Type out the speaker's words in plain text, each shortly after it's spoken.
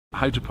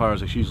Hydropower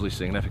is a hugely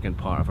significant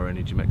part of our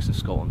energy mix in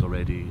Scotland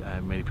already.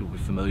 Many people will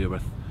be familiar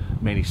with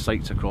many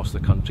sites across the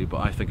country, but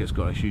I think it's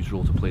got a huge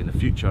role to play in the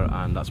future,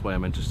 and that's why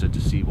I'm interested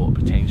to see what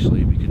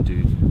potentially we can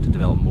do to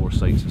develop more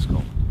sites in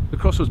Scotland. The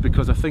crossroads,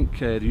 because I think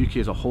the UK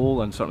as a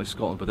whole, and certainly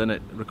Scotland within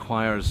it,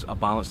 requires a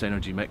balanced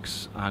energy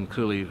mix, and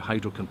clearly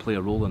hydro can play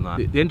a role in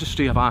that. The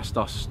industry have asked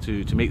us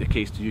to make the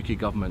case to UK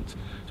government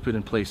to put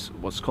in place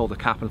what's called a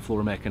cap and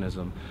floor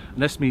mechanism,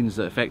 and this means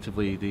that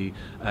effectively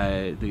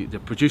the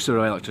producer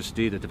of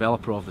electricity, the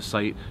developer of the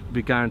site, would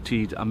be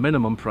guaranteed a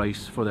minimum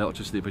price for the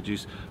electricity they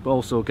produce, but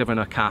also given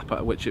a cap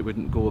at which it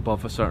wouldn't go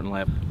above a certain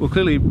level. Well,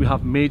 clearly we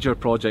have major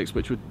projects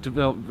which would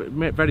develop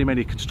very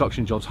many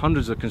construction jobs,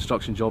 hundreds of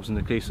construction jobs in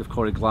the case of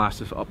Corrie Glass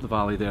up the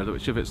valley there,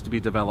 which if it's to be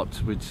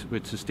developed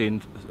would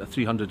sustain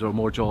 300 or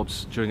more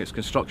jobs during its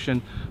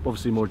construction,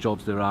 obviously more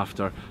jobs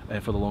thereafter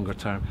for the longer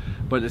term.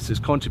 But it's its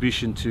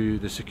contribution to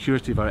the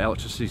security of our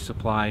electricity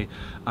supply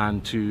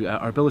and to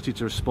our ability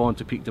to respond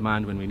to peak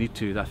demand when we need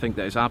to. I think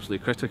that is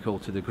absolutely critical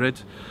to the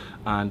grid,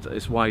 and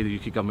it's why the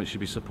UK government should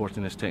be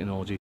supporting this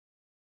technology.